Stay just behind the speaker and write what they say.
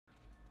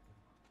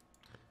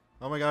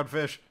Oh my god,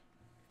 fish.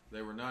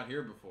 They were not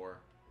here before.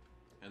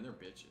 And they're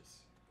bitches.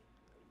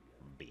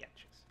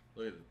 Bitches.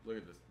 Look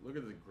at this. Look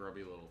at this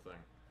grubby little thing.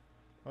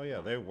 Oh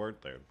yeah, they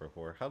weren't there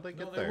before. How'd they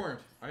get No, there? they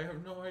weren't. I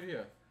have no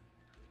idea.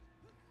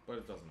 But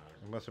it doesn't matter.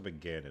 It must have been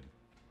Ganon.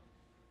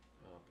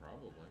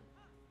 Probably.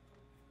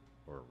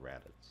 Or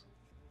Raditz.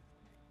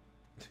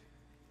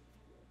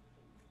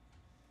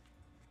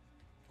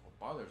 What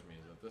bothers me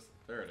is that this...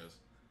 There it is.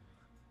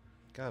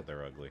 God,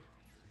 they're ugly.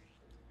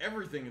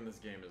 Everything in this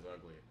game is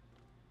ugly.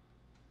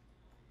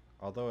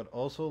 Although it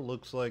also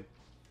looks like...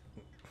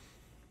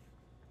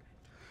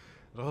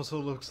 It also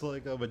looks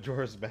like a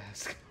Majora's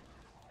Mask.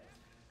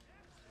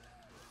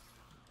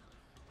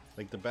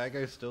 Like, the bad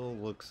guys still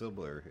look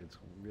similar. It's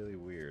really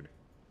weird.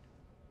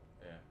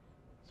 Yeah.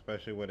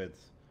 Especially when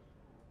it's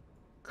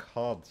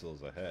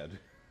consoles ahead.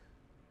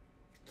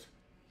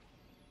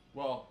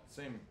 Well,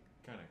 same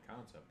kind of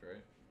concept,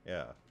 right?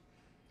 Yeah.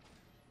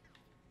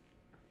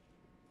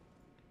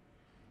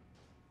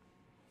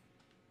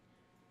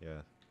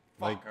 Yeah.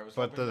 Fuck, I was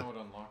hoping that would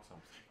unlock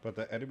something. But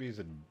the enemies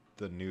in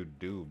the new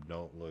Doom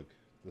don't look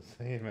the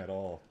same at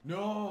all.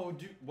 No,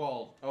 dude.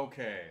 Well,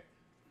 okay.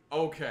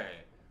 Okay.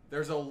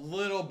 There's a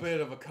little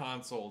bit of a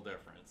console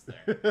difference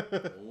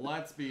there.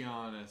 Let's be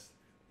honest.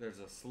 There's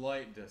a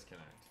slight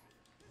disconnect.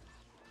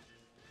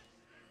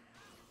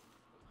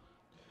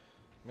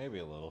 Maybe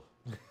a little.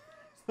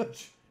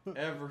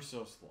 Ever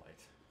so slight.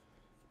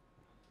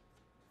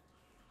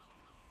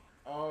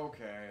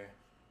 Okay.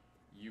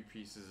 You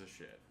pieces of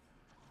shit.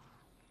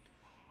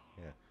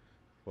 Yeah.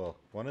 Well,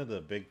 one of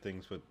the big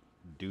things with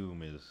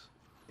Doom is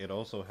it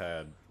also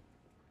had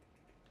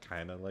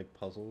kind of like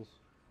puzzles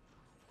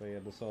they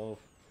had to solve,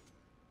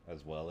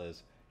 as well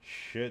as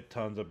shit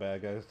tons of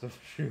bad guys to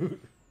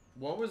shoot.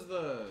 What were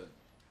the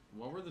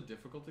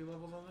difficulty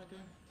levels on that game?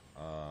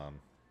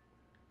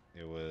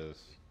 It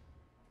was,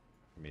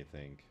 let me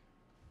think.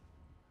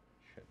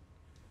 Shit.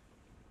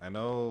 I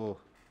know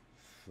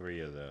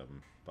 3 of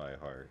them by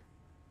heart.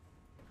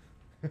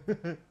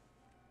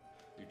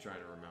 You trying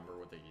to remember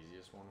what the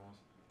easiest one was?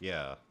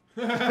 Yeah.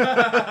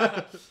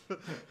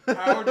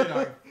 How did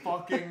I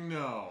fucking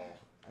know?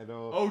 I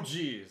know. Oh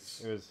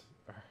jeez. It was.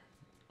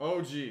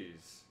 Oh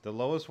jeez. The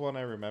lowest one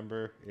I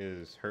remember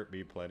is Hurt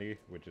Me Plenty,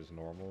 which is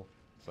normal.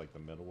 It's like the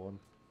middle one.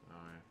 Oh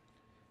yeah.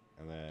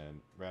 And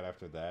then right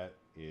after that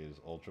is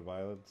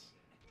Ultraviolence.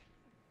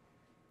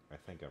 I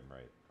think I'm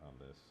right on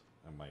this.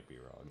 I might be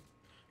wrong.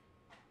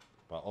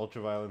 But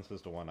Ultraviolence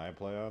is the one I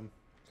play on,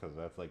 because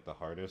that's like the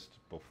hardest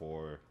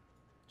before...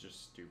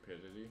 Just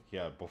stupidity?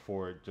 Yeah,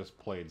 before just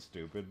plain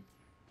stupid,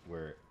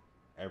 where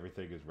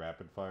everything is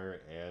rapid fire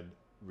and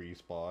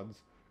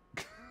respawns.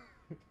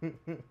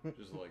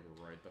 Just like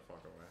right the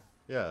fuck away.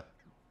 Yeah.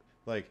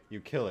 Like, you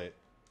kill it,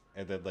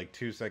 and then like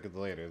 2 seconds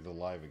later it's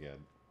alive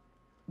again.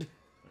 Like,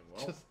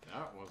 well,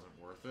 that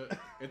wasn't worth it.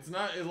 It's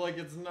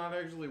not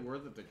actually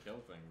worth it to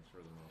kill things for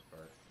the most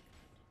part.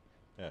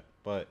 Yeah,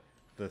 but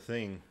the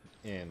thing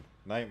in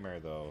Nightmare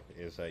though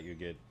is that you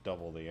get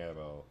double the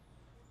ammo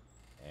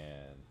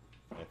and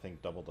I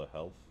think double the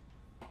health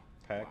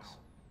packs.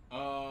 Wow.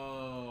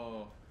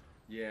 Oh,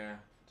 yeah.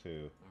 To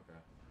Okay.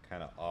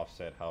 kind of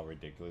offset how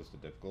ridiculous the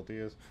difficulty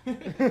is.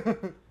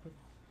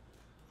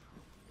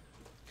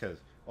 Because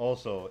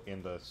also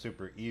in the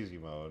super easy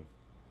mode,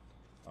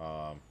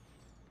 God,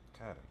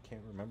 I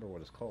can't remember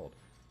what it's called,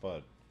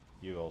 but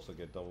you also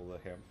get double the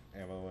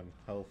ammo and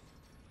health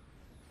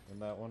in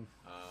that one.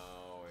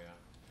 Oh, yeah.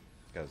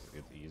 Because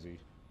it's easy.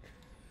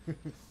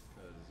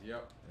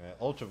 Yep.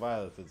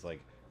 Ultraviolence is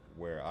like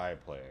where I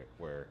play,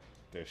 where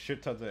there's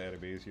shit tons of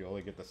enemies, you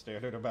only get the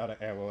standard amount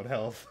of ammo and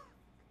health.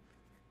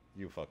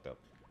 You fucked up.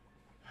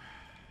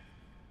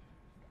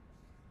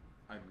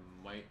 I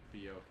might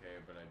be okay,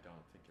 but I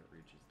don't think it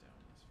reaches down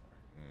this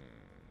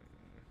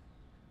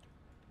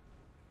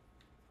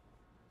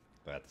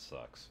far. That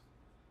sucks.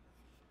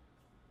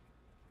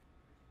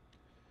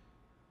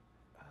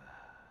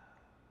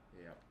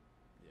 Yep.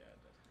 Yeah,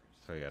 it doesn't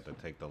reach. So you have to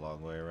take the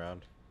long way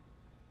around?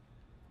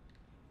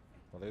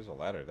 Well, there's a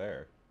ladder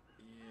there.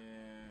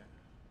 Yeah.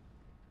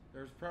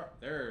 There's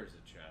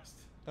a chest.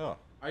 Oh.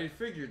 I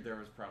figured there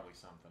was probably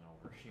something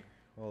over here.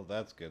 Well,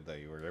 that's good that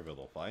you were able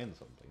to find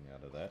something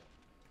out of that.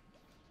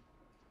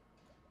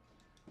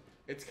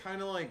 It's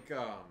kind of like,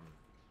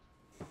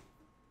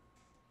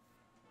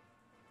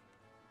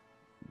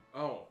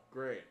 oh,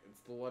 great.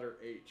 It's the letter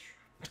H.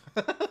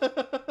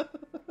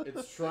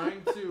 It's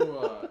trying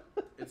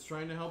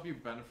to help you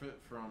benefit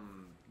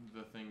from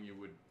the thing you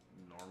would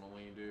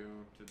normally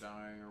do to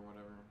die or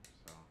whatever.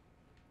 So,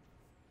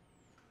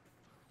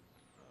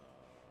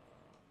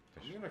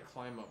 I'm gonna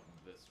climb up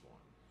this one.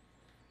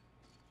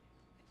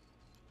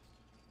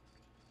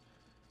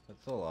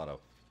 That's a lot of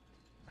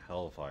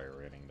hellfire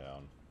raining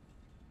down.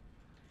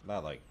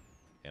 Not like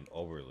an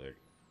overly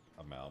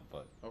amount,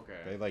 but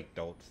Okay. they like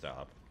don't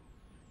stop.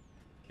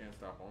 Can't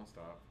stop, won't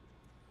stop.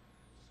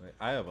 It's like,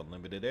 I have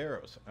unlimited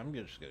arrows. I'm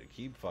just gonna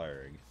keep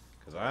firing,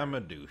 because I'm a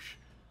douche.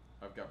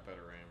 I've got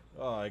better aim.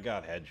 Oh, I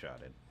got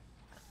headshotted.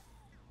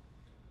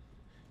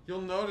 You'll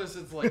notice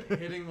it's like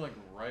hitting like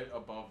right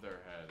above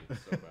their head.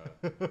 It's so bad.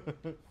 Fuck, it's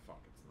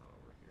not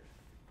over here.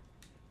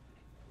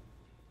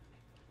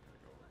 Gotta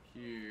go over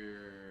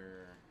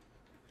here.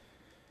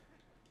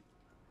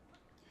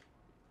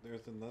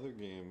 There's another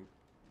game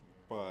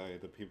by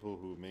the people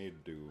who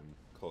made Doom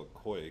called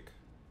Quake.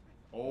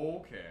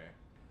 Okay.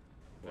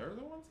 They're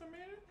the ones that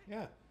made it?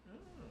 Yeah.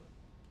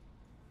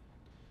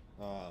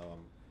 Oh.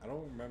 I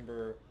don't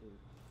remember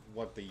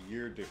what the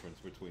year difference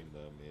between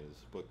them is,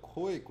 but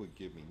Quake would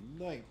give me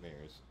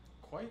nightmares.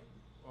 Quake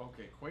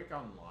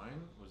Online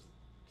was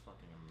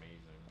fucking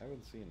amazing. I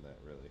haven't seen that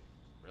really.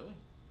 Really?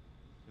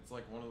 It's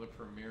like one of the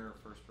premier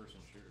first-person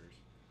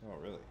shooters. Oh,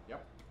 really?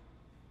 Yep.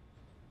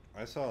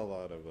 I saw a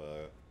lot of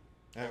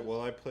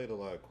well, I played a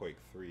lot of Quake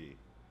 3.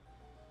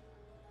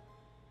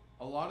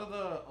 A lot of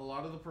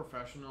the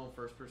professional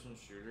first-person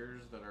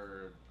shooters that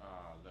are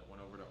that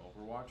went over to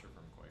Overwatch are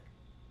from Quake.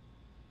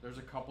 There's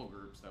a couple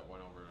groups that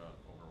went over to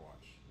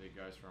Overwatch. The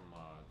guys from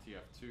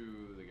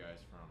TF2, the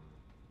guys from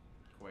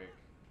Quake.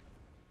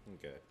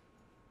 Okay.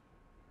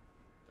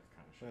 That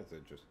kind of shit. That's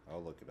interesting.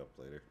 I'll look it up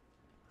later.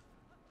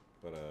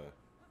 But oh,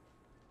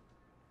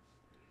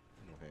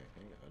 hey,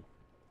 hang on. I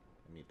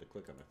need to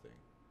click on a thing.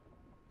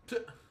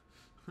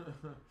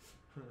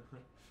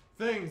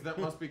 Things that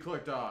must be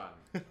clicked on.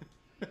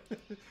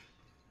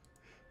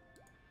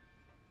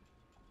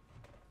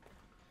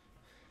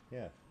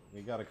 Yeah,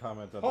 we got a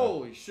comment on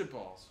Holy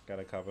shitballs. Got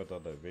a comment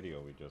on the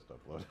video we just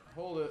uploaded.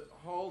 Hold it.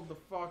 Hold the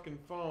fucking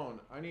phone.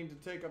 I need to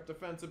take up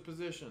defensive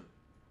position.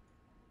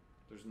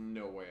 There's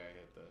no way I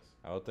hit this.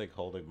 I don't think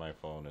holding my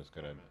phone is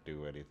gonna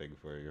do anything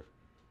for you.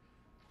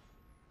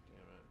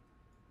 Damn it.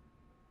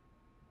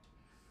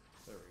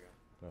 There we go.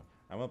 No,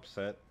 I'm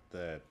upset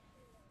that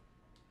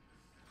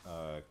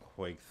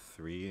Quake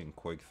 3 and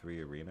Quake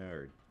 3 Arena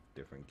are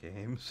different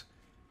games.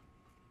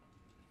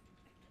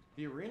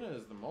 The Arena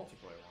is the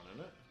multiplayer one,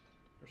 isn't it?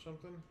 Or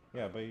something?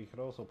 Yeah, but you could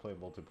also play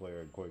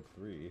multiplayer in Quake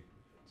 3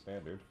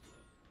 Standard.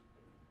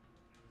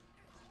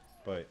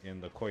 But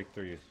in the Quake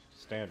 3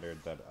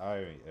 Standard that I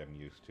am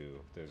used to,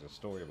 there's a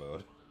story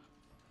mode.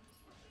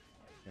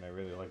 And I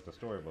really like the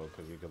story mode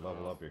because you can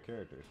level up your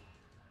characters.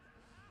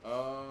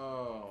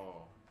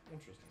 Oh,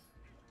 interesting.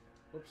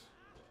 Whoops.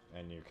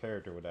 And your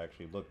character would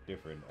actually look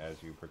different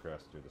as you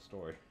progress through the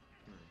story.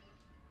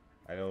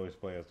 I'd always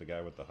play as the guy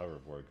with the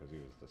hoverboard because he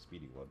was the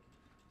speedy one.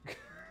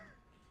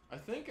 I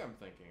think I'm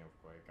thinking of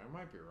Quake. I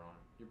might be wrong.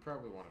 You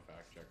probably want to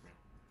fact check me.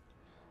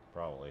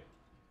 Probably.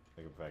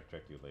 I can fact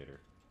check you later.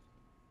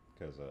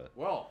 Because,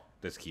 well,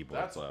 this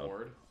keyboard's that's loud. a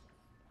board.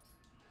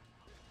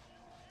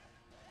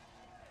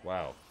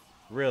 Wow.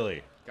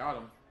 Really? Got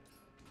him.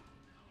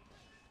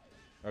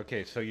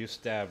 Okay, so you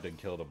stabbed and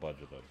killed a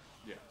bunch of them.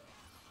 Yeah.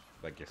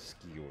 Like a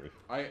skewer.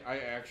 I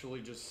actually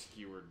just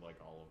skewered like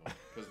all of them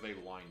because they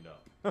lined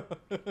up.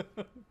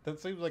 That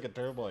seems like a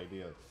terrible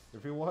idea.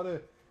 If you want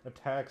to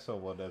attack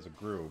someone as a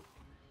group,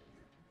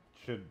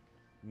 should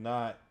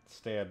not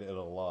stand in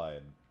a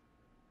line.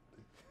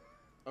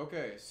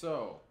 Okay,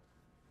 so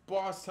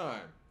boss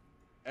time.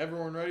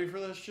 Everyone ready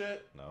for this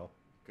shit? No.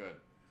 Good.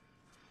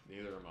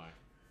 Neither am I.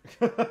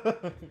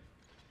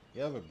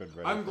 You haven't been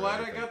ready. I'm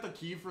glad anything. I got the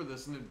key for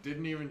this and it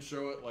didn't even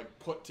show it like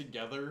put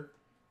together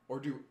or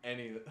do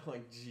any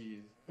like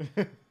jeez.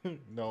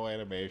 No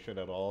animation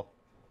at all.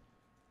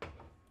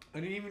 I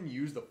didn't even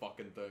use the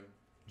fucking thing.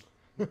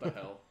 What the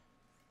hell?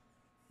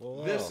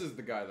 Well, This is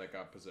the guy that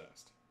got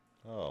possessed.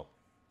 Oh.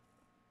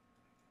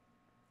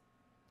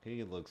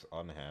 He looks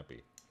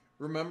unhappy.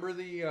 Remember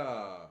the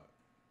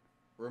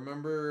sumo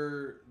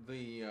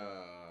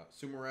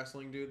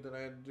wrestling dude that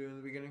I had to do in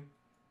the beginning?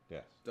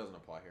 Yes. Doesn't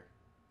apply here.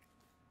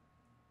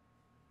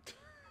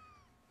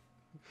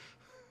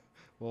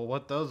 Well,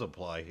 what does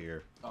apply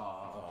here?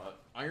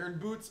 Iron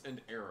boots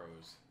and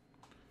arrows.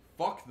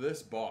 Fuck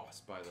this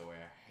boss, by the way.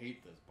 I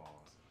hate this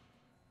boss.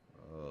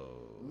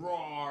 Oh.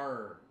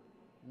 Roar!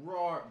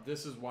 Roar!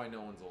 This is why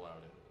no one's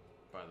allowed in,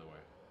 by the way.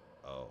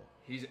 Oh.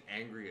 He's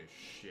angry as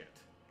shit.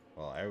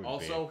 Well, I would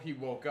Also, he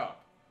woke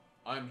up.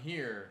 I'm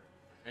here,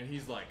 and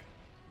he's like,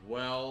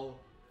 well,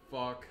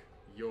 fuck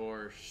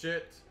your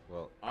shit.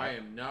 Well, I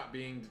am not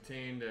being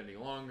detained any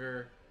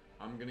longer.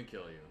 I'm gonna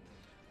kill you.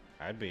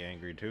 I'd be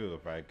angry too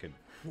if I could.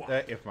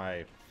 What? If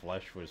my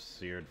flesh was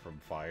seared from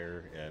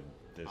fire and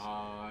this.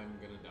 I'm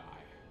gonna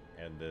die.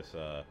 And this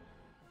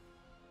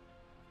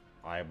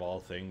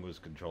eyeball thing was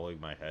controlling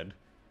my head.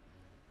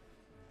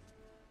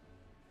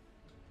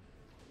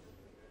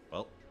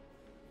 Well,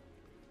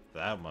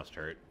 that must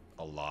hurt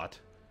a lot.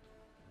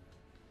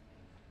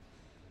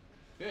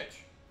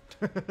 Bitch.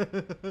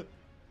 It's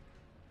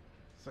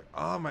like,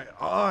 oh, my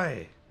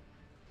eye!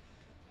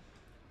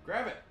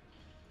 Grab it.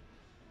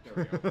 There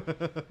we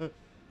go.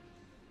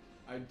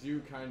 I do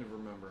kind of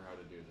remember how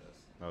to do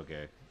this.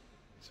 Okay.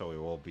 So we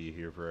won't be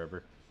here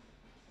forever?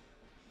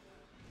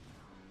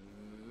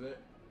 There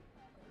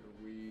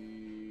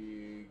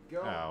we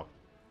go. Ow.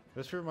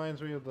 This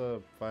reminds me of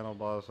the final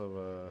boss of,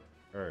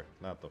 or,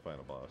 not the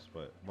final boss,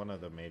 but one of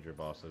the major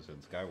bosses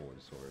in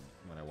Skyward Sword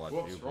when I watched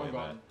Whoops, you wrong play that.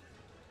 button.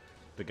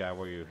 The guy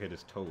where you hit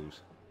his toes.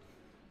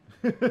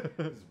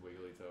 His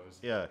wiggly toes.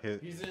 Yeah,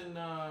 He's in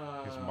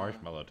his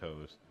marshmallow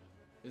toes.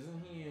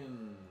 Isn't he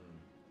in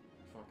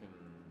fucking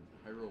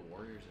Hyrule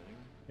Warriors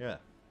anyway? Yeah. Yeah,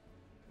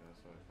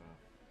 that's what I thought.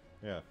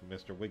 Yeah,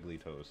 Mr. Wiggly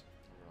Toes.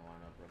 I'm gonna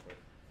line up real quick.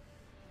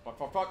 Fuck,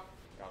 fuck, fuck!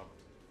 Got him.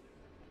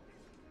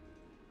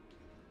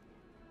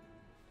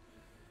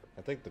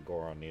 I think the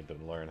Goron need to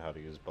learn how to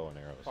use bow and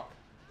arrows. Fuck.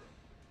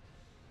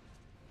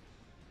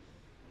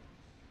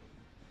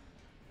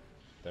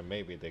 Then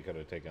maybe they could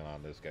have taken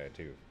on this guy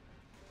too.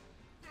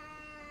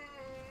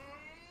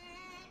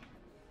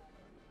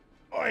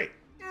 Oi!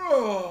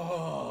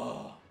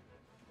 Oh!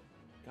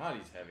 God,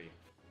 he's heavy.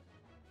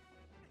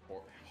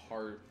 Or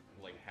hard,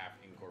 like half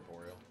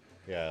incorporeal.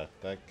 Yeah,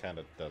 that kind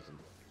of doesn't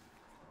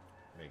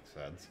make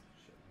sense.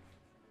 Shit.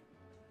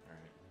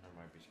 Alright, I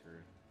might be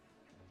screwed.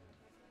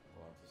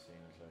 We'll have to see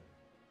in a sec.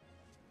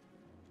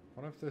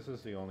 What if this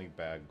is the only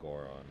bad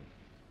Goron?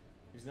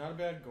 He's not a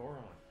bad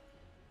Goron.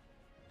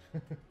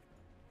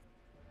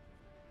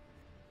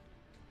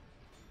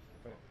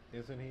 But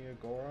isn't he a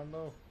Goron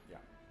though? Yeah.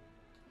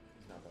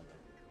 He's not that bad.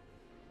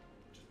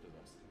 Just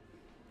possessed.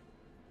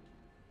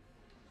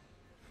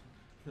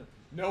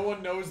 No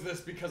one knows this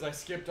because I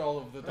skipped all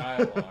of the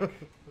dialogue.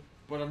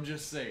 But I'm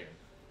just saying.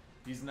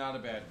 He's not a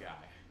bad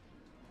guy.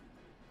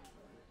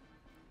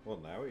 Well,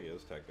 now he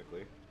is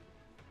technically.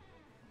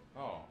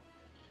 Oh.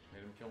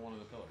 Made him kill one of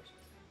the pillars.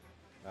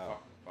 Oh.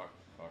 Fuck, fuck,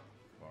 fuck,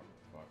 fuck,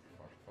 fuck,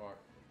 fuck, fuck.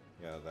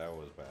 Yeah, that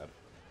was bad.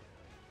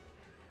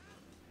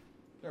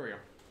 There we go.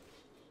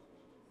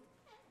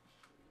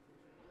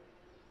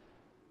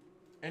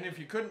 And if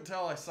you couldn't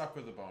tell, I suck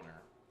with a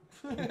boner.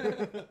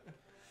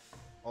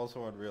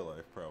 Also in real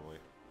life, probably.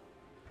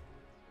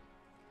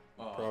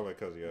 Probably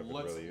because you haven't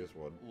really used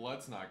one.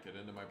 Let's not get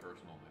into my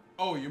personal life.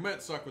 Oh, you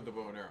meant suck with the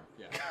bow and arrow.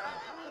 Yeah.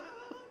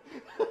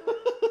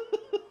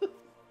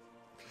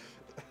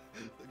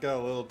 Got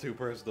a little too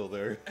personal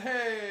there.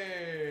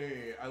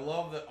 Hey! I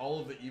love that all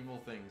of the evil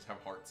things have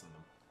hearts in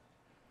them.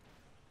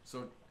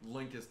 So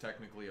Link is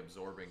technically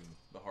absorbing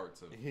the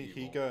hearts of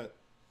evil.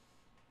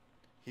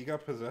 He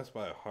got possessed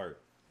by a heart.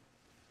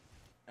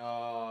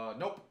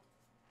 Nope.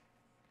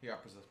 He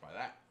got possessed by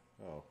that.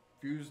 Oh.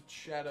 Fused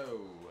Shadow.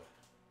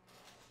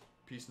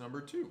 Piece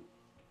number 2.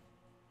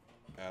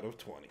 Out of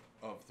 20.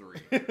 Of 3.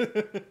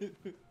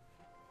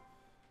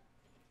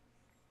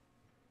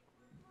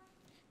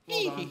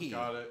 Hold on,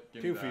 got it.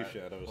 Give me 2 that. Fused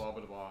Shadows. Blah,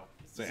 blah, blah.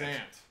 Zant.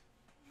 Zant.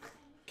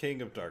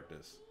 King of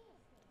Darkness.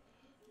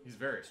 He's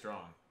very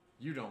strong.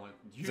 You don't let...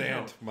 You Zant,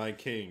 don't. my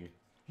king.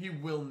 He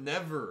will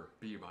never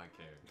be my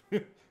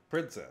king.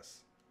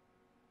 Princess.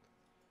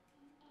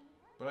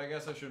 But I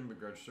guess I shouldn't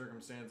begrudge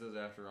circumstances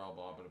after all.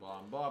 Blah, blah,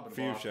 blah, blah, blah,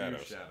 blah. Fused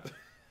Shadows. Shadow.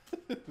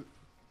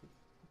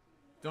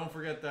 Don't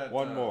forget that...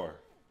 One more.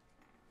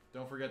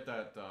 Don't forget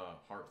that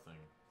heart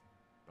thing,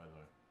 by the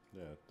way.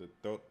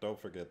 Yeah,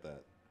 don't forget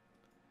that.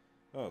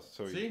 Oh,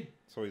 so See?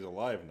 So he's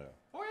alive now.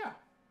 Oh, yeah.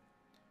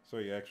 So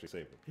you actually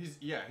saved him.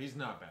 He's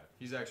not bad.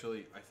 He's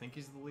actually... I think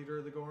he's the leader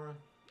of the Goron.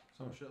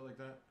 Some shit like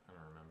that. I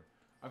don't remember.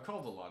 I've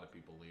called a lot of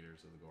people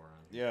leaders of the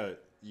Goron. Yeah,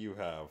 you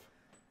have.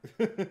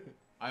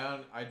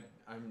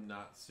 I'm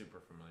not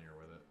super familiar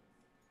with it.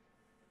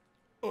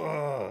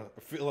 Ugh,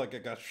 I feel like I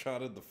got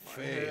shot in the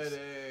face.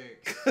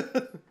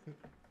 Headache.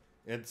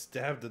 And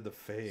stabbed in the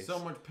face. So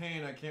much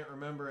pain, I can't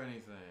remember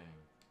anything.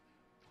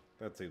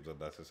 That seems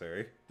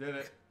unnecessary. Did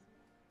it?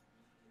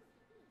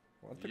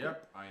 What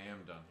Yep, I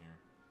am done here.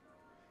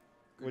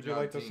 Good Would you job,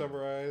 like to team.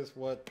 summarize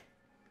what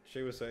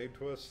she was saying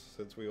to us,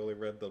 since we only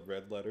read the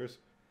red letters?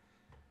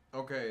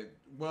 Okay,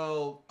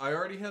 well, I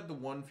already had the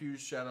one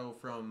fused shadow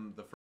from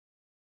the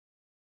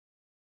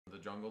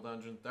jungle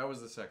dungeon. That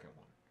was the second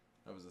one.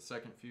 That was the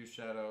second fused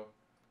shadow.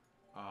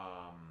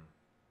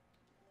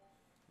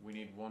 We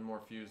need one more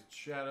fused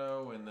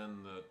shadow, and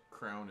then the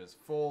crown is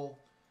full,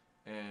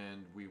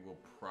 and we will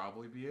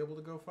probably be able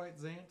to go fight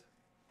Zant.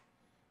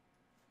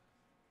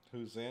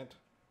 Who's Zant?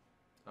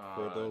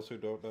 For those who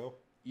don't know?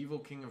 Evil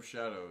King of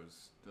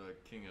Shadows, the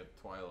King of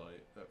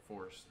Twilight that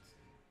forced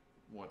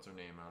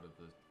what's-her-name out of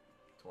the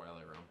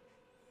Twilight Realm.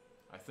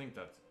 I think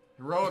that's...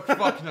 Heroic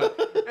Fucknut!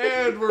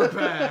 And we're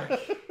back!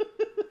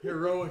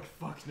 Heroic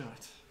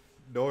Fucknut.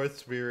 North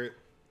Spirit.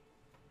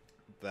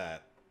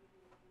 That.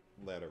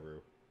 Lanaru.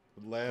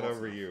 Lana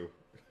Ryu.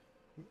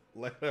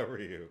 Lana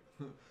Ryu.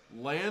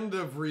 Land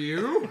of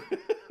Ryu?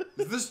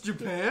 Is this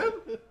Japan?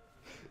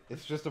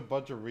 It's just a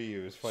bunch of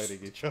Ryus fighting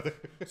each other.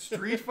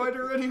 Street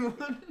Fighter,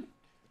 anyone?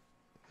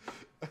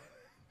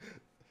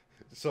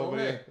 So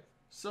many. Hey.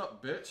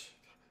 Sup, bitch?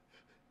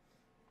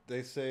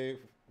 They say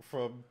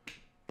from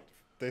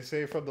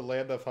the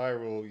land of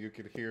Hyrule you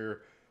can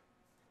hear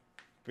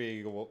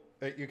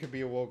you can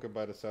be awoken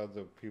by the sounds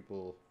of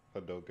people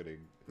Hadoukening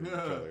each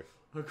other.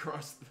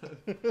 Across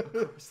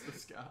the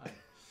sky.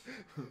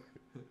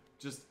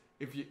 Just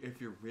if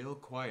you're real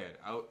quiet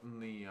out in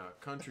the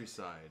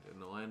countryside in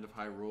the land of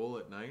Hyrule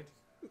at night,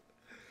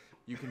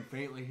 you can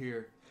faintly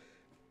hear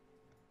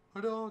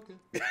Hadouken.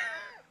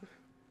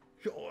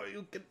 Sure,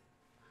 you can.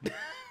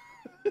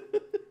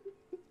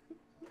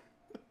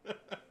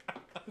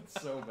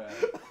 It's so bad.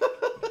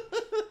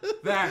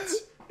 That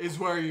is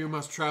where you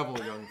must travel,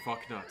 young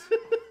fucknut.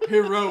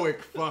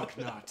 Heroic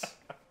fucknut.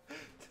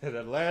 To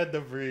the land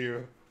of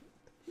Ryu.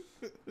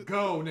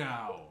 Go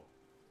now.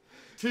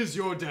 'Tis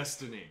your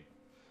destiny.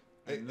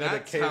 And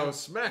that's how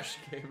Smash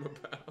came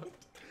about.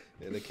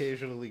 And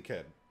occasionally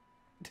Ken.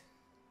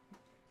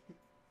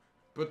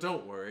 But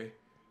don't worry.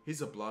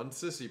 He's a blonde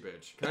sissy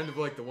bitch. Kind of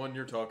like the one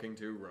you're talking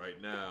to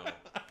right now.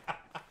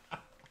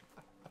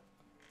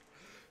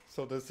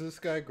 So does this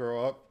guy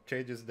grow up,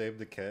 change his name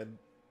to Ken,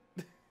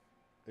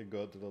 and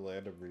go to the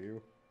land of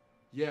Ryu?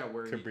 Yeah,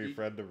 where to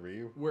befriend a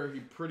Ryu? Where he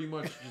pretty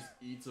much just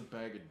eats a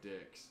bag of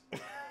dicks.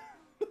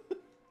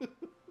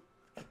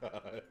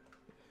 God.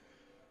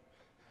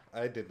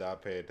 I did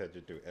not pay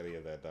attention to any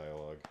of that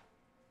dialogue.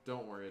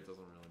 Don't worry, it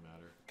doesn't really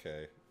matter.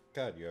 Okay.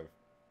 God, you have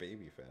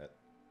baby fat.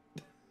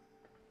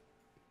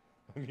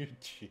 On your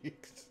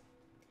cheeks.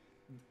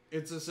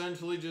 It's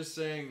essentially just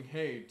saying,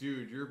 hey,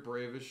 dude, you're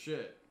brave as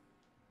shit.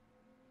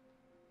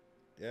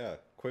 Yeah,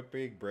 quit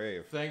being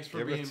brave. Thanks for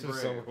Give being it to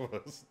brave. some of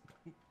us.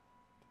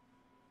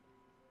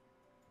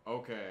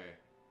 Okay.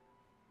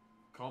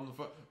 Calm the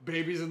fuck.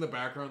 Baby's in the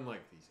background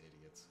like, these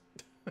idiots.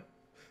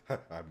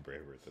 I'm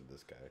braver than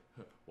this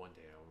guy. One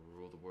day I will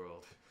rule the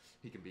world.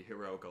 He can be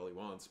heroic all he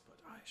wants, but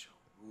I shall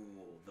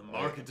rule the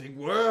marketing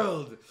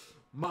world.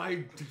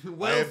 My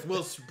wealth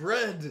will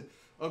spread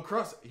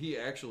across. He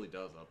actually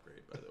does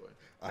upgrade, by the way.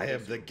 I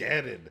am the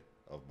Ganon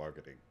of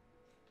marketing.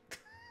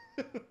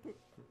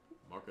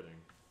 Marketing.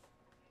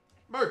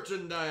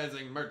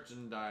 Merchandising,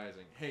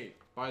 merchandising. Hey,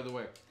 by the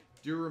way,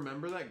 do you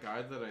remember that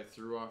guide that I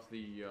threw off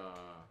the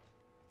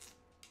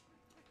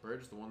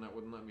bridge? The one that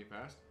wouldn't let me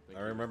pass?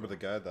 I remember the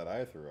guy that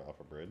I threw off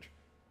a bridge.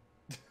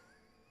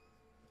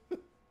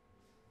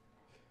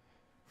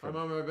 I'm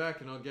on my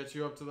back and I'll get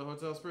you up to the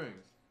Hotel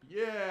Springs.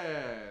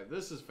 Yeah,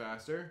 this is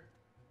faster.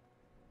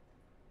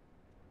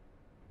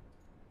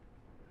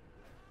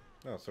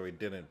 Oh, so he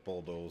didn't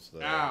bulldoze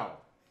the... Ow!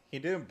 He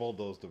didn't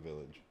bulldoze the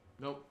village.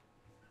 Nope.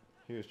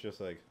 He was just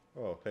like,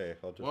 oh, hey,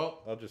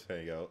 I'll just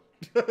hang out.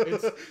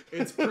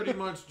 it's pretty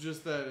much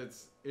just that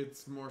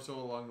it's more so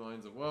along the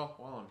lines of, well,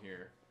 while I'm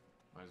here,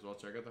 might as well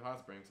check out the hot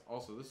springs.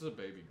 Also, this is a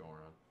baby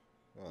Goron.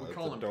 Oh, We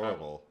call him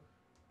adorable.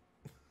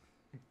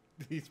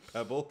 He's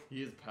Pebble?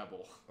 He is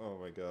Pebble. Oh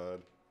my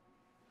god.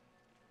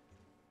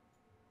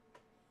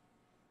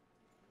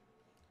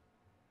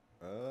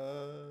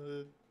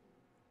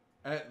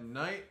 At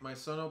night, my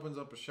son opens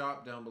up a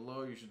shop down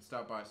below. You should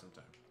stop by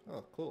sometime.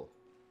 Oh, cool.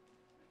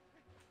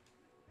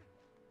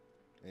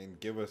 And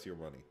give us your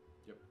money.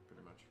 Yep,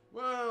 pretty much.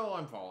 Well,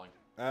 I'm falling.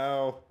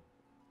 Ow.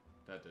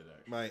 That did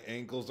actually. My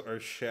ankles are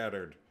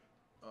shattered.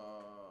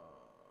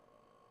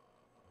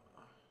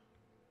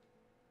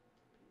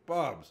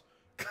 Bobs.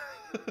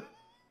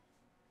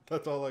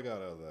 That's all I got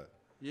out of that.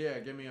 Yeah,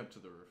 get me up to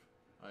the roof.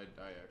 I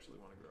actually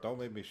want to grow Don't up.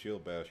 make me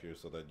shield bash you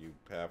so that you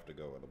have to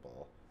go in a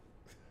ball.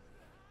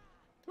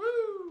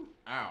 Woo!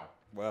 Ow.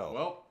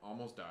 Well,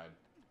 almost died.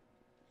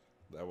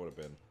 that would have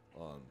been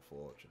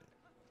unfortunate.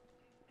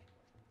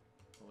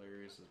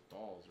 Hilarious as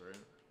balls, right?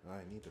 I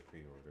need to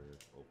pre-order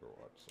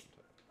Overwatch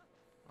sometime.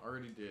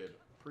 Already did.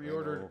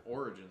 Pre-ordered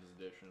Origins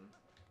Edition.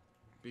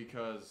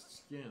 Because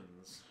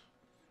skins.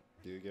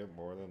 Do you get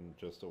more than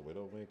just a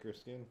Widowmaker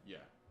skin? Yeah,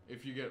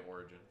 if you get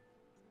Origin.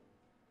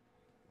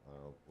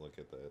 I'll look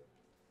at that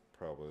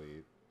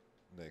probably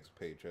next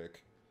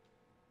paycheck.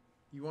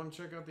 You want to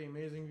check out the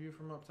amazing view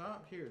from up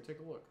top? Here, take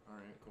a look.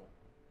 Alright, cool.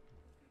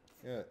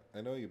 Yeah, I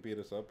know you beat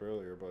us up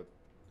earlier, but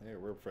hey,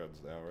 we're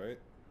friends now, right?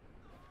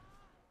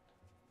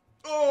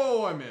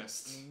 Oh, I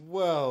missed.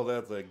 Well,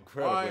 that's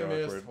incredibly awkward.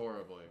 I missed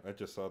horribly. I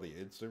just saw the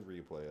instant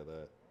replay of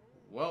that.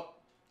 Well,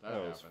 that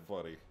was happened.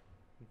 funny.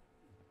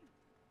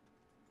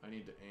 I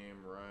need to aim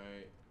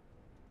right.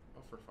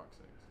 Oh, for fuck's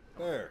sake.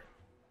 There.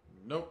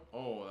 Nope.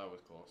 Oh, that was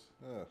close.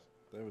 Ah,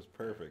 that was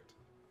perfect.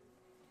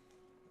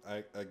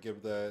 I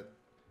give that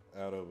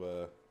out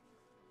of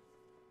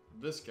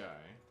This guy.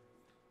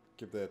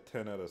 give that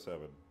 10 out of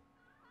 7.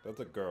 That's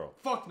a girl.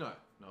 Fuck nut.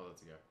 No,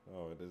 that's a guy.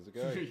 Oh, it is a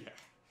guy. Yeah.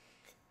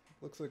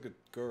 Looks like a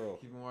girl.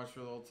 Keeping watch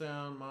for the whole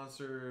town,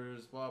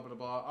 monsters, blah blah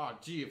blah. Oh,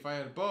 gee, if I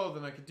had a bow,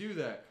 then I could do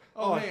that.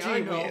 Oh, hey, I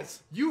know.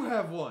 Genius. You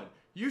have one.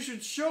 You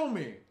should show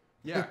me.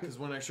 Yeah, because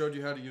when I showed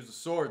you how to use a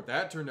sword,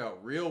 that turned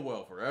out real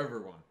well for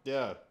everyone.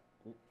 Yeah.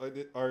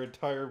 Our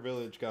entire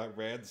village got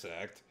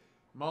ransacked.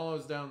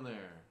 Malo's down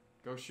there.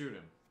 Go shoot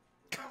him.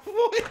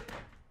 What?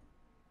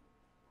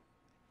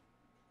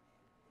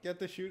 You have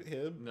to shoot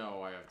him?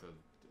 No, I have to.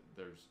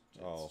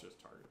 It's just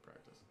target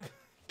practice.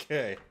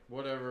 Okay.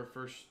 Whatever.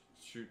 First,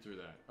 shoot through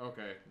that.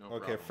 Okay, no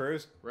problem. Okay,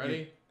 first.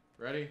 Ready?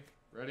 Ready?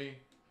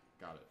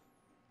 Got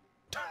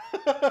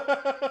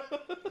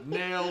it.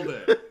 Nailed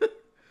it.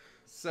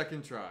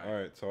 Second try.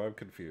 Alright, so I'm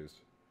confused.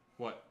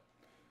 What?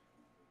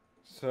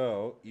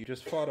 So, you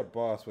just fought a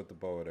boss with the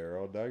bow and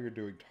arrow. Now you're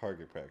doing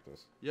target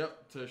practice.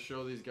 Yep, to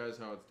show these guys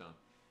how it's done.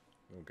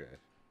 Okay.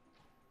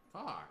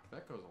 Fuck,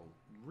 that goes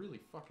really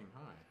fucking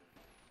high.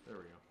 There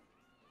we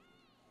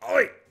go.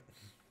 Oi!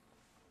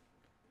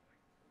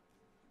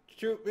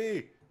 Shoot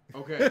me!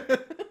 Okay,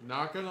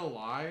 not gonna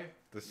lie,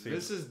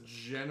 This is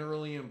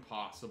generally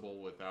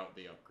impossible without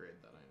the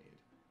upgrade that I need.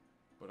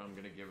 But I'm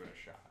gonna give it a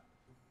shot.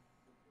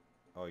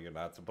 Oh, you're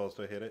not supposed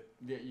to hit it?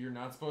 Yeah, you're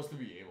not supposed to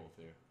be able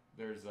to.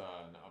 There's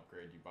an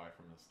upgrade you buy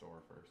from the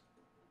store first.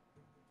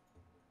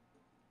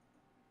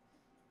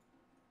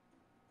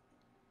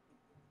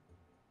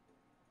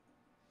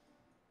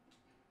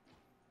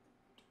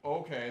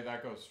 Okay,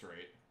 that goes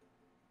straight.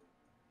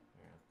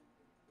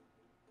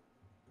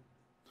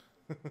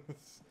 Yeah.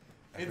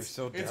 It's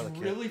so it's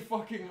delicate. really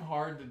fucking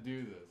hard to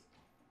do this.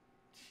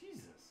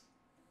 Jesus.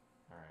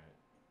 All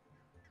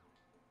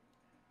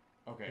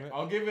right. Okay,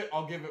 I'll give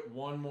it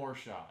one more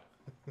shot.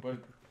 But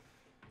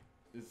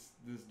this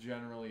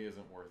generally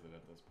isn't worth it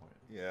at this point.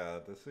 Yeah,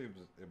 this seems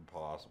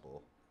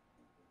impossible.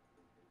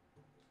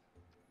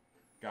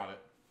 Got it.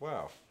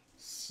 Wow.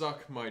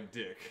 Suck my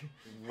dick.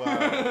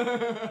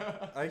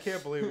 Wow. I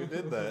can't believe you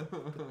did that.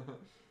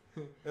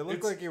 It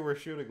looked like you were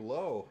shooting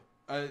low.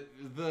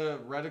 The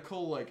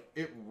reticle, like,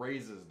 it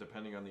raises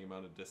depending on the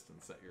amount of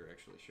distance that you're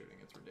actually shooting.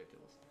 It's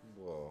ridiculous.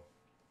 Whoa.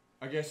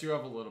 I guess you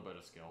have a little bit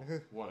of skill.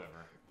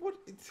 Whatever. What?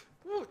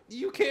 Well,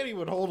 you can't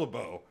even hold a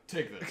bow.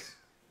 Take this.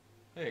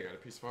 Hey, I got a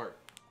piece of art.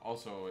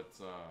 Also, it's,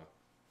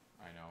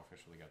 I now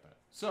officially got that.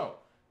 So,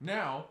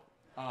 now,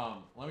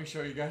 let me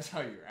show you guys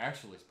how you're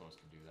actually supposed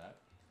to do that.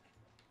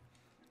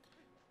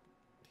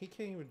 He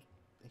can't even...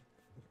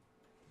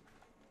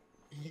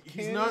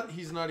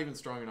 He's not even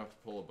strong enough to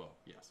pull a bow.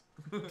 Yes.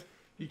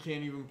 He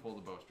can't even pull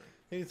the bowstring.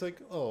 He's like,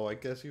 oh, I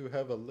guess you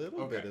have a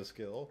little bit of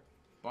skill.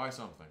 Buy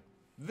something.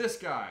 This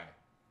guy.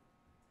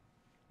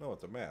 No,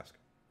 it's a mask.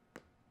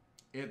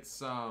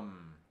 It's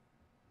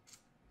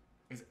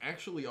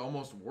actually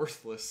almost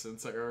worthless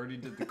since I already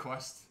did the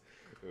quest.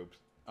 Oops.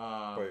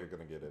 But you're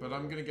gonna get it. But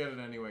I'm gonna get it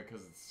anyway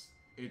because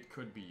it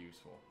could be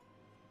useful.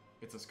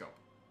 It's a scope.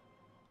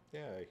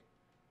 Yeah.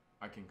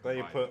 I can That combine.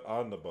 you put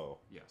on the bow.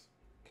 Yes.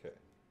 Okay.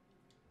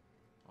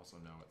 Also,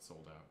 now it's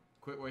sold out.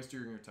 Quit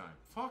wasting your time.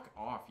 Fuck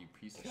off, you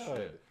piece of God.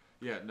 shit.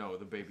 Yeah, no,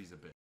 the baby's a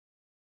bitch.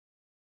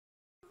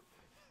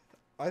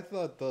 I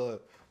thought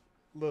the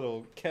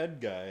little Ken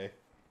guy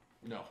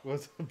No.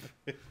 was a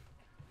bit...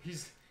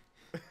 He's...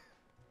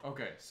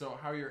 Okay, so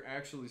how you're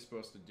actually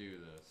supposed to do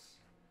this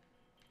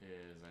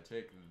is I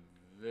take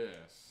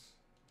this...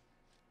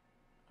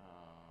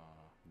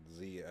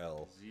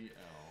 ZL.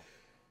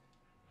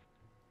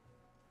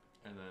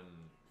 And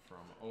then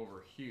from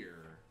over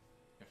here,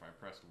 if I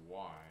press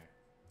Y,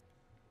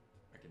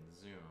 I can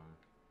zoom.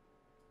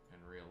 And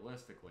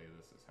realistically,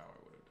 this is how I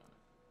would have done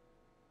it.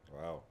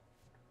 Wow.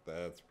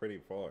 That's pretty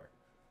far.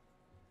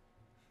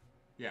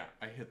 Yeah,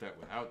 I hit that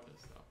without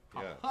this,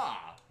 though. Yeah.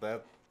 Ha!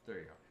 That There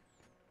you go.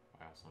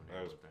 Wow, somebody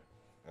That was- it there.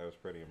 that was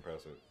pretty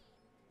impressive.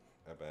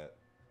 I bet.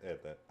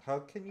 At that. How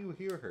can you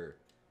hear her?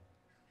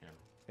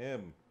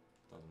 Him.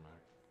 Doesn't matter.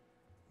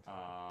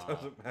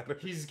 Doesn't matter.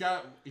 He's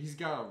got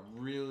a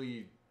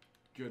really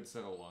good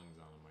set of lungs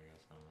on him, I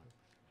guess. I don't know.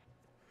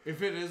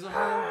 If it is a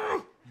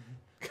her,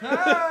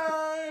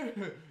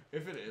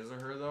 if it is a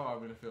her though, I'm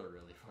gonna feel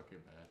really fucking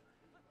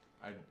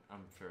bad.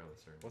 I'm fairly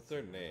certain. What's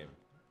their name?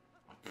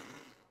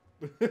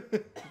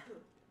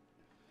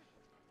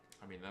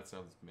 I mean, that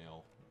sounds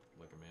male,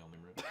 like a male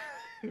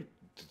name.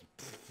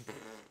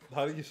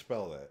 How do you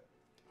spell that?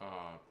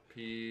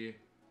 P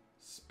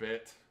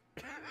spit.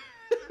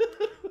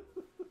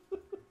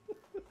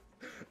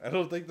 I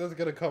don't think that's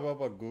gonna come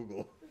up on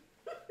Google.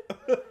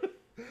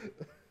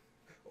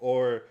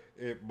 Or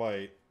it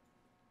might,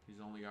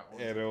 He's only got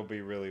one. and it'll be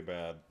really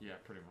bad. Yeah,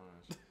 pretty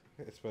much.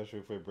 Especially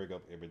if we bring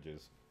up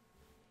images.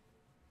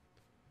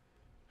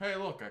 Hey,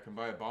 look, I can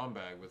buy a bomb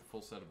bag with a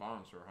full set of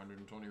bombs for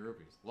 120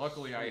 rupees.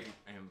 Luckily, I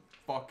am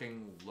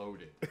fucking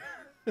loaded.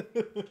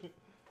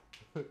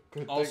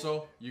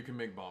 Also, you can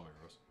make bomb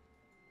arrows.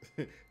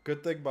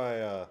 Good thing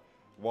my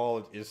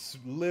wallet is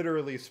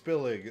literally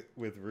spilling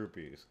with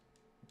rupees.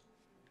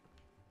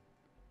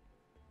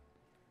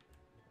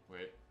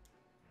 Wait.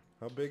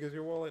 How big is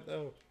your wallet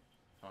now?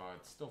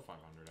 It's still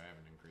 500. I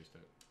haven't increased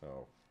it.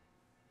 Oh.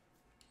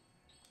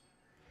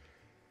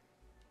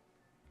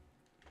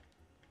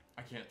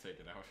 I can't take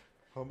it out.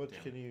 How much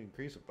Damn. can you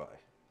increase it by?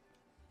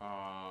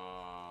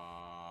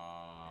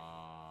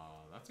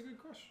 That's a good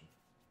question.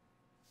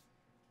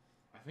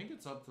 I think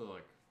it's up to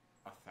like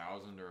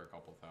 1,000 or a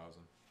couple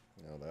thousand.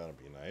 Oh, that'll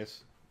be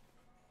nice.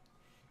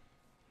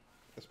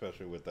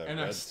 Especially with that And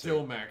red I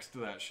still suit. maxed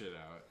that shit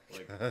out.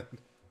 Like,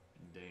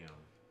 damn.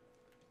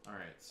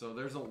 Alright, so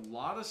there's a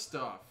lot of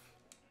stuff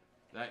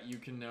that you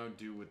can now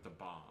do with the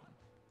bomb.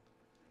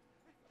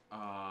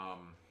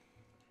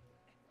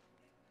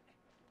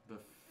 The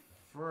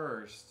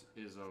first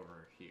is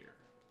over here.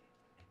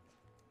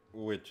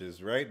 Which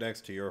is right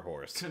next to your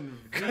horse.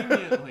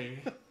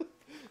 Conveniently,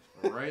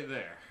 right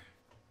there.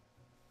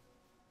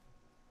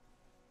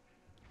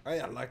 I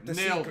like the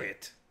Nailed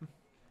secret.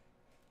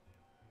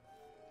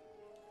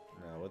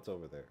 Now, what's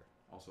over there?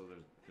 Also,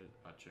 there's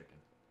a chicken.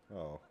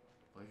 Oh.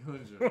 Like,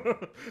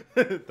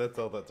 legit. That's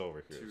all that's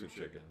over here. Two is a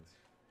chicken. chickens.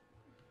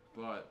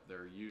 But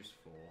they're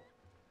useful.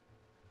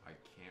 I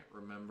can't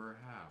remember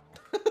how.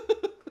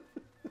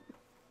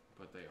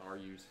 but they are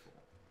useful.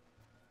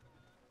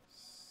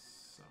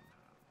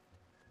 Somehow.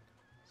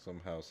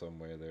 Somehow, some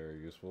way, they're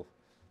useful.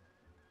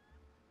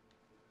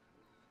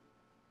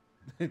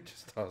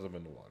 Just toss them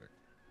in the water.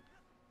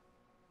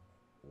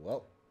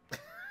 Well,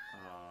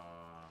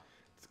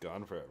 it's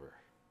gone forever.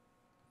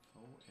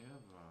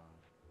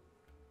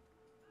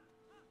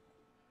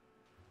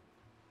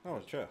 Oh,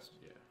 a chest.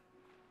 Yeah.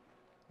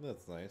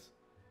 That's nice.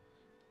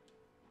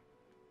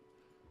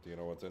 Do you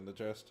know what's in the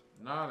chest?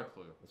 Not a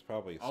clue. It's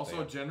probably also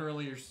stamp.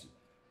 generally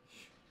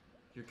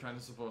you're kind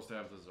of supposed to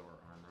have the Zora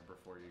armor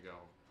before you go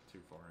too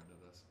far into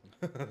this.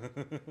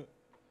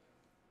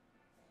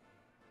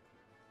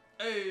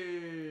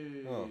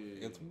 Hey! Oh,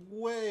 it's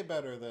way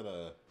better than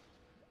a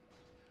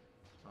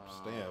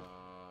stamp.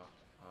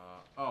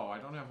 Oh, I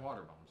don't have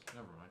water bombs.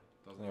 Never mind.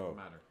 Doesn't even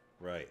matter.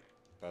 Right.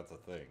 That's a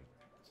thing.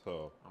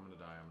 So. I'm gonna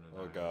die.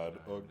 Oh God.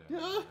 Oh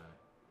God.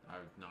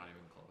 I'm not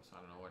even close. I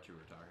don't know what you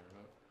were talking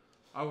about.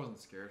 I wasn't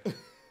scared.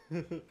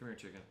 Come here,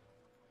 chicken.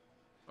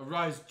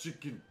 Arise,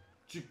 chicken.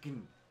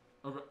 Chicken.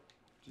 Oh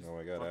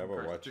my God, I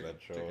haven't watched that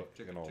show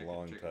in a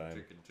long time.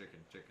 Chicken.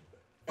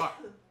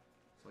 Fuck!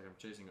 It's like I'm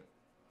chasing it.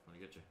 I'm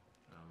gonna get you.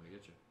 I'm gonna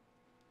get you.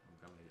 I'm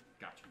coming to get you.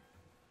 Gotcha.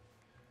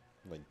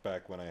 Like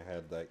back when I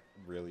had that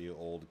really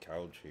old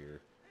couch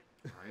here.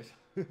 Right?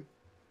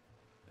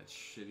 That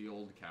shitty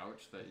old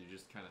couch that you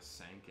just kind of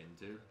sank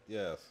into.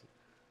 Yes.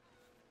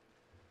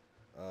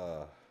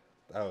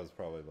 That was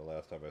probably the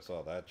last time I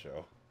saw that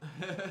show.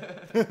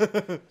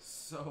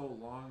 So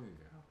long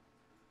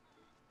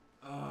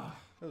ago.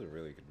 That was a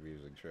really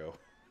confusing show.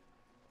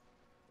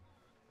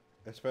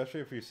 Especially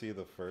if you see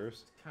the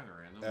first kind of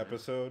random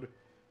episode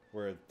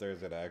where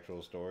there's an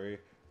actual story,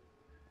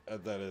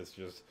 and then it's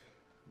just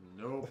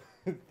nope.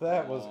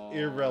 That was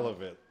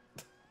irrelevant.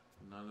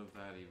 None of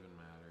that even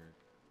mattered.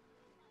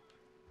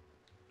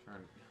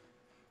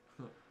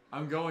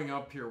 I'm going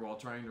up here while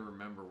trying to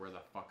remember where the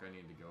fuck I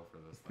need to go for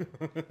this thing.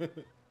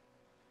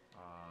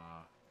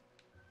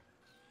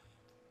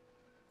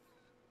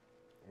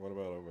 What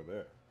about over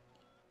there?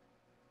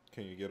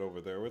 Can you get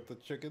over there with the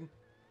chicken?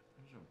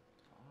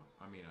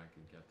 I mean, I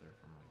could get there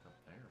from like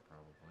up there,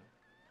 probably.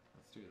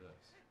 Let's do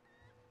this.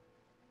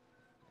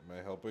 Am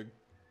I helping?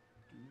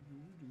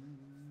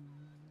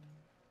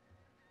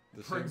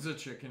 Brings a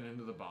chicken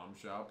into the bomb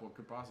shop. What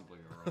could possibly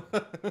go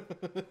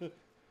wrong?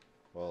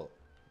 Well,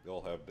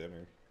 you'll have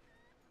dinner.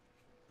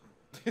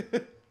 Flash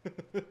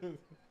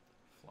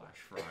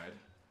fried.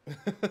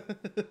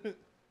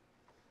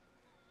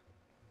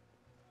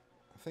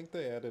 I think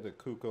they added a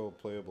Kuko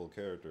playable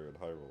character in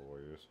Hyrule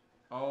Warriors.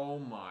 Oh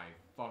my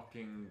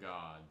fucking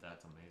god,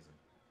 that's amazing.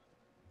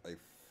 I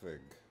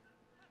think.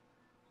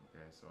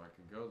 Okay, so I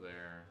could go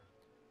there.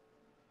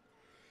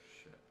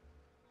 Shit.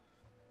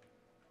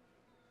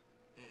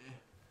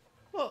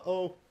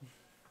 Uh-oh.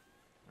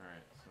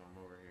 Alright, so I'm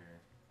over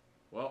here.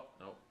 Well,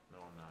 nope, no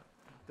I'm not.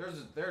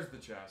 There's the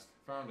chest.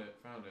 Found it.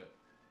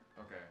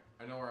 Okay,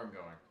 I know where I'm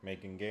going.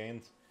 Making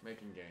gains?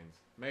 Making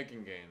gains.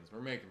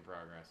 We're making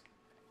progress.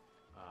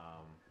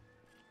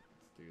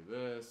 Let's do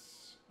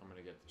this. I'm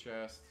gonna get the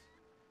chest.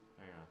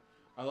 Hang on.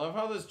 I love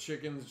how this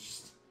chicken's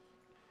just...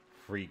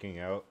 Freaking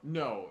out?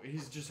 No,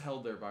 he's just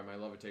held there by my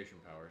levitation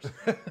powers.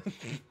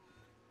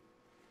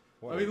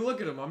 What I mean,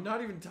 look at him. I'm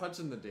not even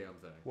touching the damn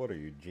thing. What are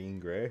you, Jean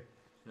Grey?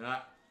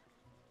 Ah.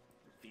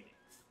 Phoenix.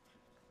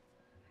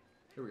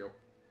 Here we go.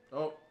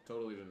 Oh,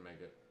 totally didn't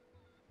make it.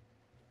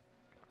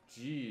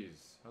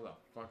 Jeez. How the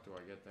fuck do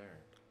I get there?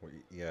 Well,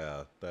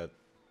 yeah, that...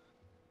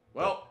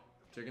 Well,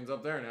 chicken's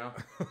up there now.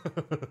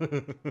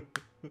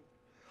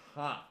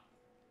 Huh.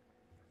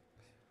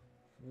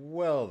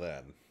 Well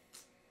then.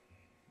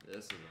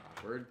 This is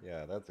awkward.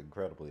 Yeah, that's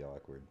incredibly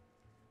awkward.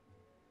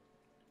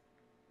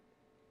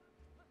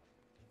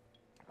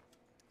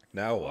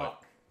 Now what?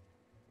 Fuck.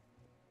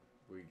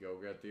 We go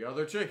get the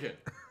other chicken.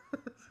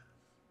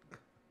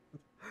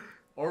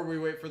 Or we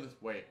wait for this.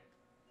 Wait.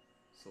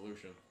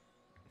 Solution.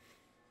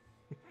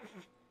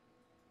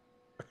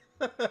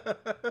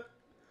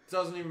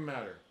 Doesn't even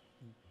matter.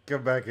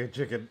 Come back here,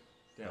 chicken.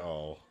 Damn.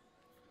 Oh.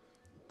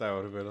 That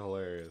would have been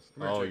hilarious.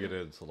 Come here, Oh, chicken. you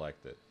didn't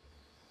select it.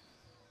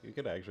 You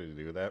could actually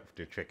do that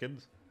to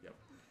chickens? Yep.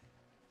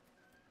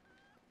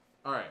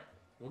 Alright.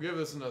 We'll give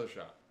this another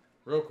shot.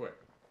 Real quick.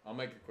 I'll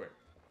make it quick.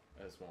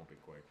 This won't be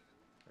quick.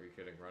 Are you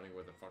kidding? Running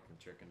with a fucking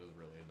chicken is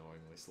really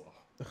annoyingly slow.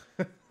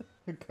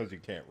 Because you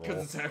can't roll.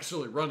 Because it's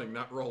actually running,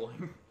 not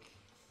rolling.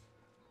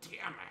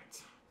 Damn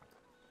it.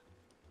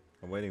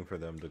 I'm waiting for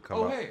them to come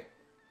Oh, up. hey.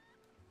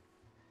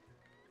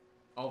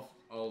 I'll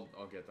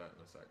get that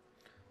in a sec.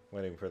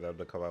 Waiting for them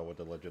to come out with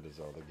the Legend of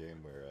Zelda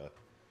game where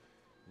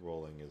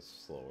rolling is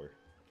slower.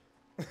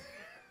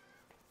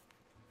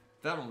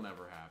 That'll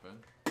never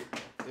happen.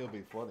 It'll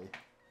be funny.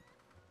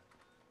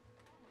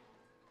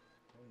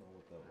 I don't know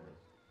what that was.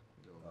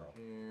 Go over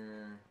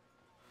here.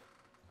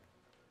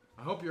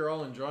 I hope you're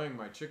all enjoying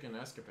my chicken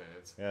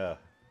escapades. Yeah.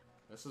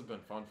 This has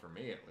been fun for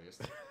me, at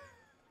least.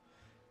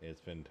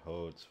 It's been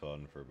totes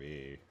fun for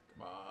me.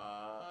 Come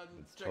on,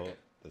 It's chicken.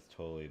 It's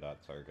totally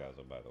not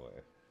sarcasm, by the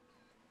way.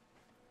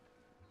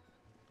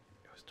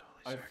 It was totally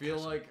I feel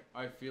like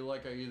I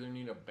either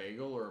need a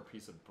bagel or a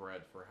piece of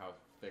bread for how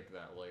thick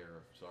that layer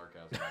of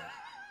sarcasm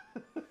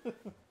is.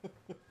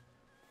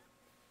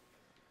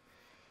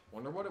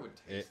 Wonder what it would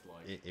taste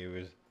like. It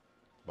was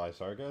by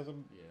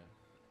sarcasm? Yeah.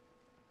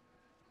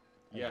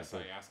 Yes,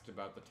 I asked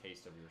about the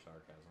taste of your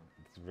sarcasm.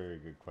 It's a very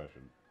good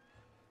question.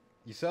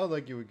 You sound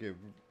like you would get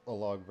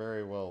along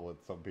very well with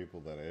some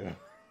people that I know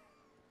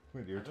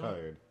when you're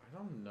tired. I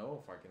don't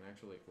know if I can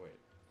actually... Wait.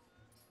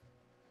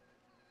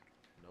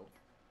 Nope.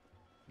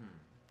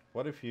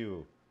 What if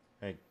you...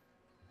 Hey,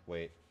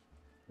 wait.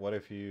 What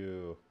if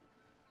you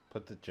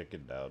put the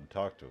chicken down,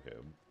 talk to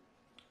him?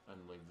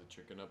 And leave the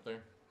chicken up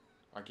there?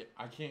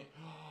 I can't...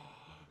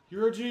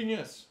 You're a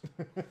genius!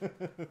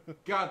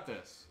 Got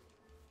this.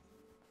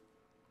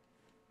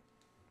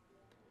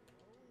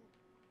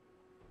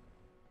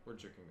 Where'd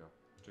chicken go?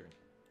 Chicken.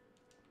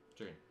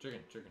 Chicken. Chicken.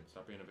 Chicken.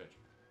 Stop being a bitch.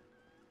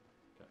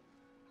 Okay.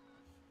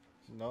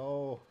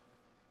 No.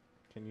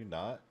 Can you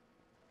not?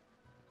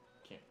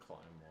 Can't climb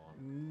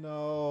long.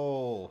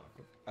 No.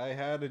 I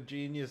had a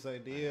genius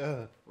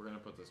idea. We're gonna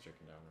put this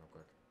chicken down real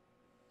quick.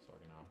 So I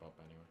can hop up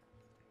anyway.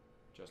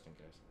 Just in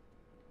case.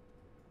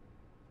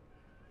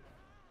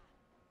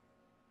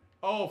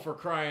 Oh, for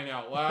crying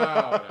out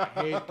loud. I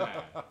hate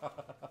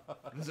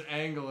that. This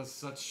angle is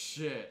such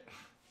shit.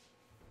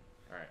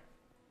 Alright.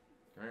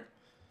 Alright.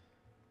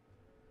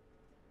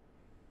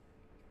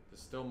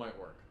 This still might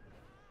work.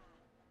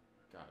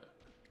 Got it.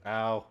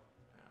 Ow.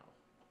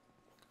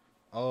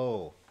 Ow.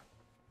 Oh.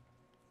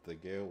 The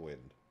gale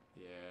wind.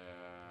 Yeah.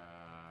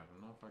 I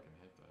don't know if I can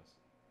hit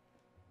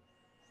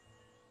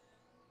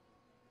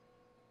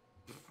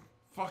this.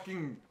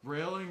 Fucking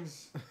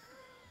railings.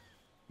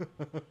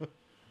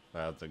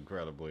 That's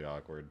incredibly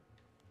awkward.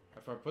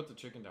 If I put the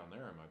chicken down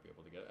there, I might be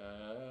able to get...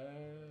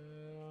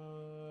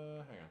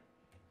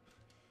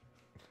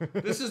 hang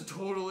on. This is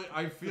totally...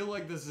 I feel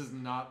like this is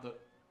not the...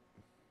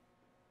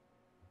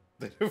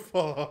 Did it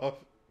fall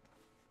off?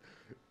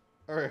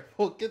 Alright,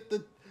 we'll get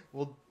the...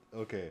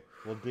 Okay,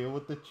 we'll deal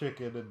with the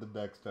chicken in the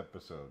next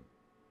episode.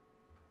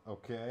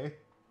 Okay?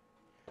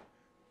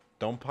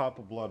 Don't pop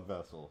a blood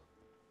vessel.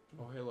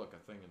 Oh, hey, look, a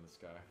thing in the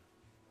sky.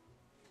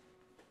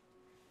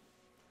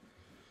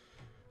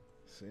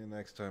 See you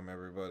next time,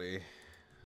 everybody.